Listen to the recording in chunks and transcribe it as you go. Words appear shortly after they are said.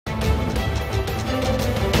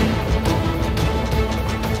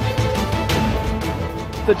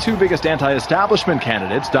the two biggest anti-establishment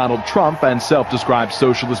candidates, Donald Trump and self-described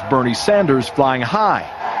socialist Bernie Sanders, flying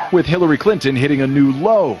high, with Hillary Clinton hitting a new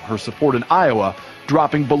low, her support in Iowa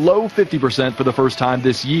dropping below 50% for the first time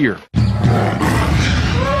this year.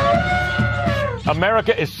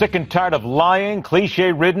 America is sick and tired of lying,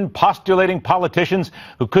 cliche-ridden, postulating politicians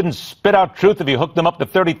who couldn't spit out truth if you hooked them up to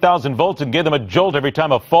 30,000 volts and gave them a jolt every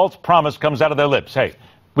time a false promise comes out of their lips. Hey,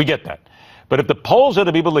 we get that. But if the polls are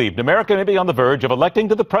to be believed, America may be on the verge of electing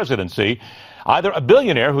to the presidency either a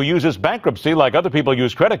billionaire who uses bankruptcy like other people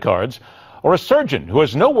use credit cards, or a surgeon who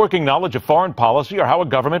has no working knowledge of foreign policy or how a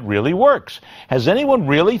government really works. Has anyone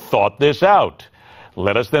really thought this out?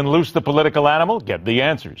 Let us then loose the political animal, get the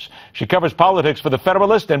answers. She covers politics for the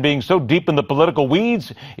Federalist, and being so deep in the political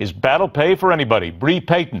weeds is battle pay for anybody. Bre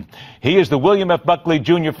Payton. He is the William F. Buckley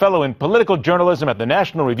Jr. Fellow in Political Journalism at the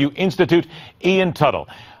National Review Institute. Ian Tuttle.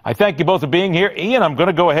 I thank you both for being here. Ian, I'm going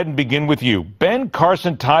to go ahead and begin with you. Ben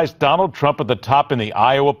Carson ties Donald Trump at the top in the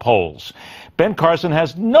Iowa polls. Ben Carson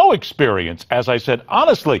has no experience, as I said.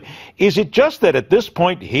 Honestly, is it just that at this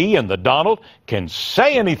point he and the Donald can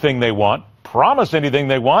say anything they want, promise anything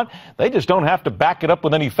they want? They just don't have to back it up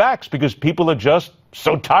with any facts because people are just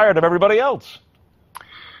so tired of everybody else.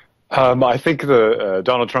 I think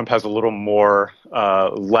Donald Trump has a little more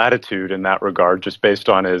latitude in that regard, just based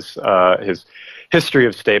on his history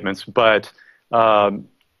of statements. But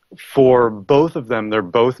for both of them, they're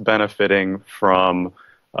both benefiting from,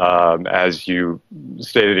 as you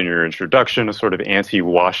stated in your introduction, a sort of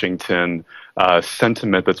anti-Washington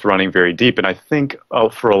sentiment that's running very deep. And I think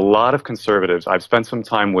for a lot of conservatives, I've spent some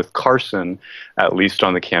time with Carson, at least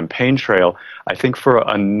on the campaign trail. I think for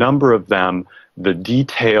a number of them, the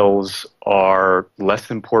details are less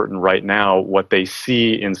important right now. What they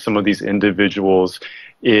see in some of these individuals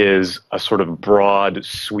is a sort of broad,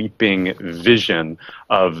 sweeping vision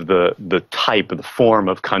of the type, the form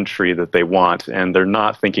of country that they want. And they're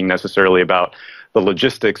not thinking necessarily about the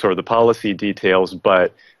logistics or the policy details,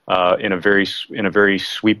 but in a very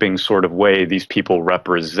sweeping sort of way, these people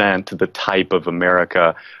represent the type of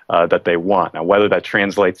America that they want. Now, whether that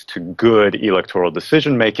translates to good electoral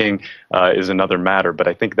decision-making is another matter, but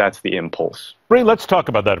I think that's the impulse. Bre, let's talk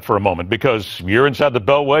about that for a moment, because you're inside the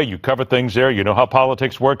Beltway, you cover things there, you know how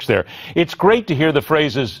politics works there. It's great to hear the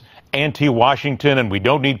phrases anti-Washington and we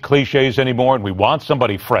don't need cliches anymore and we want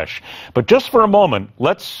somebody fresh. But just for a moment,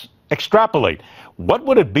 let's extrapolate. What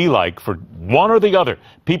would it be like for one or the other,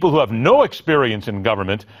 people who have no experience in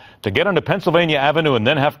government, to get onto Pennsylvania Avenue and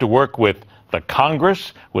then have to work with the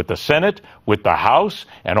Congress, with the Senate, with the House,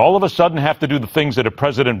 and all of a sudden have to do the things that a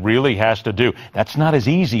president really has to do? That's not as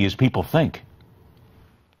easy as people think.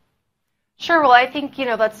 Sure. Well, I think,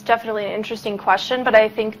 that's definitely an interesting question, but I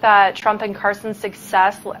think that Trump and Carson's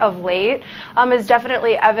success of late is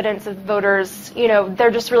definitely evidence of voters, they're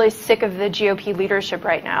just really sick of the GOP leadership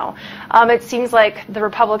right now. It seems like the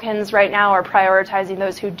Republicans right now are prioritizing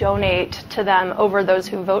those who donate to them over those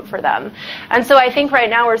who vote for them. And so I think right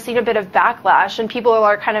now we're seeing a bit of backlash, and people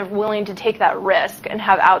are kind of willing to take that risk and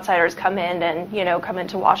have outsiders come in and, come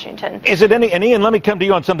into Washington. Is it any, and Ian, let me come to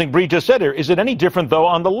you on something Bre just said here. Is it any different, though,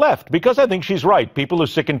 on the left? Because I think she's right. People are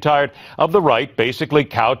sick and tired of the right basically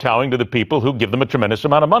kowtowing to the people who give them a tremendous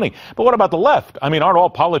amount of money. But what about the left? I mean, aren't all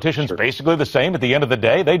politicians basically the same at the end of the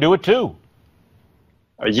day? They do it too.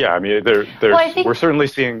 Yeah, I mean, we're certainly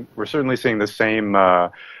seeing the same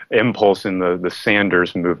impulse in the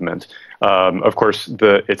Sanders movement. Of course,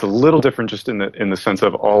 it's a little different just in the sense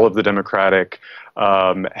of all of the Democratic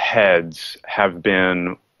heads have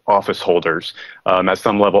been office holders at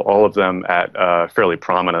some level, all of them at fairly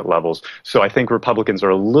prominent levels. So I think Republicans are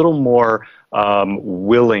a little more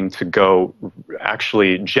willing to go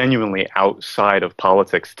actually genuinely outside of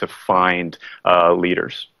politics to find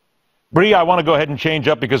leaders. Bre, I want to go ahead and change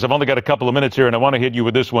up because I've only got a couple of minutes here, and I want to hit you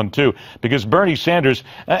with this one, too, because Bernie Sanders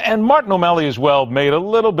and Martin O'Malley as well made a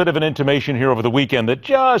little bit of an intimation here over the weekend that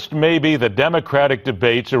just maybe the Democratic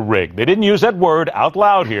debates are rigged. They didn't use that word out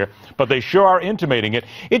loud here, but they sure are intimating it.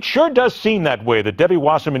 It sure does seem that way, that Debbie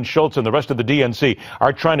Wasserman Schultz and the rest of the DNC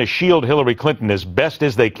are trying to shield Hillary Clinton as best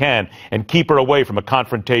as they can and keep her away from a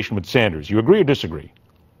confrontation with Sanders. You agree or disagree?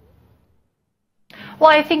 Well,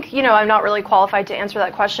 I think, I'm not really qualified to answer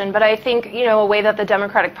that question, but I think, a way that the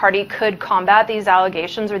Democratic Party could combat these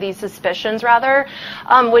allegations, or these suspicions rather,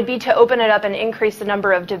 would be to open it up and increase the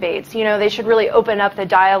number of debates. They should really open up the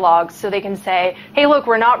dialogue so they can say, hey, look,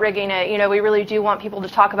 we're not rigging it. We really do want people to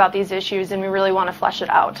talk about these issues and we really want to flesh it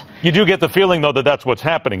out. You do get the feeling, though, that that's what's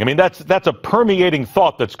happening. I mean, that's a permeating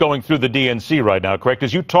thought that's going through the DNC right now, correct?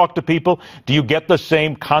 As you talk to people, do you get the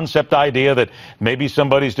same concept idea that maybe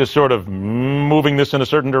somebody's just sort of moving this in a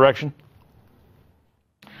certain direction?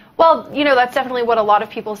 Well, that's definitely what a lot of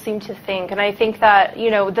people seem to think. And I think that,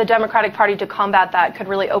 the Democratic Party, to combat that, could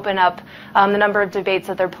really open up the number of debates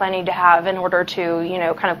that they're planning to have in order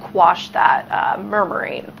to, kind of quash that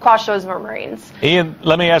quash those murmurings. Ian,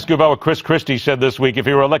 let me ask you about what Christie said this week. If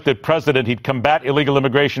he were elected president, he'd combat illegal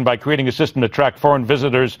immigration by creating a system to track foreign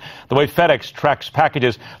visitors the way FedEx tracks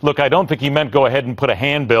packages. Look, I don't think he meant go ahead and put a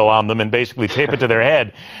handbill on them and basically tape it to their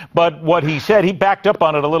head. But what he said, he backed up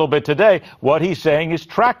on it a little bit today. What he's saying is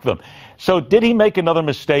track them. So did he make another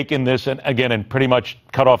mistake in this, and pretty much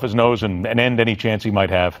cut off his nose and end any chance he might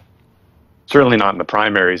have? Certainly not in the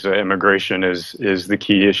primaries. Immigration is the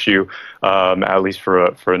key issue, at least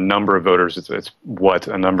for a number of voters. It's what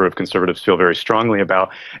a number of conservatives feel very strongly about.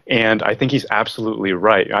 And I think he's absolutely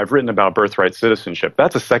right. I've written about birthright citizenship.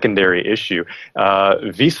 That's a secondary issue.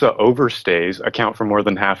 Visa overstays account for more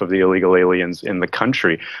than half of the illegal aliens in the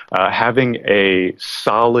country. Having a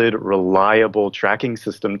solid, reliable tracking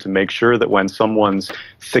system to make sure that when someone's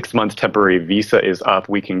 6 months temporary visa is up,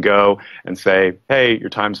 we can go and say, hey, your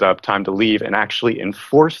time's up, time to leave, and actually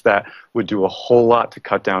enforce that would do a whole lot to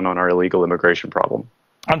cut down on our illegal immigration problem.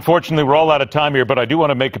 Unfortunately, we're all out of time here, but I do want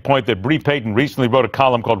to make a point that Bre Payton recently wrote a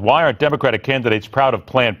column called "Why Aren't Democratic Candidates Proud of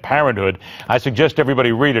Planned Parenthood?" I suggest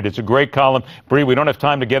everybody read it. It's a great column. Bre, we don't have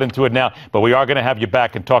time to get into it now, but we are going to have you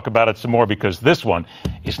back and talk about it some more, because this one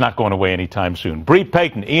is not going away anytime soon. Bre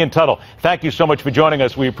Payton, Ian Tuttle, thank you so much for joining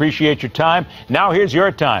us. We appreciate your time. Now here's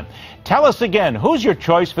your time. Tell us again, who's your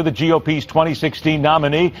choice for the GOP's 2016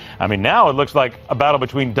 nominee? I mean, now it looks like a battle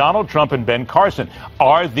between Donald Trump and Ben Carson.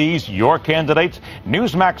 Are these your candidates?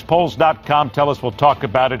 Newsmaxpolls.com. Tell us. We'll talk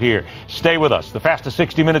about it here. Stay with us. The fastest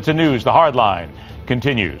 60 minutes of news, The Hard Line,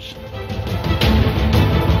 continues.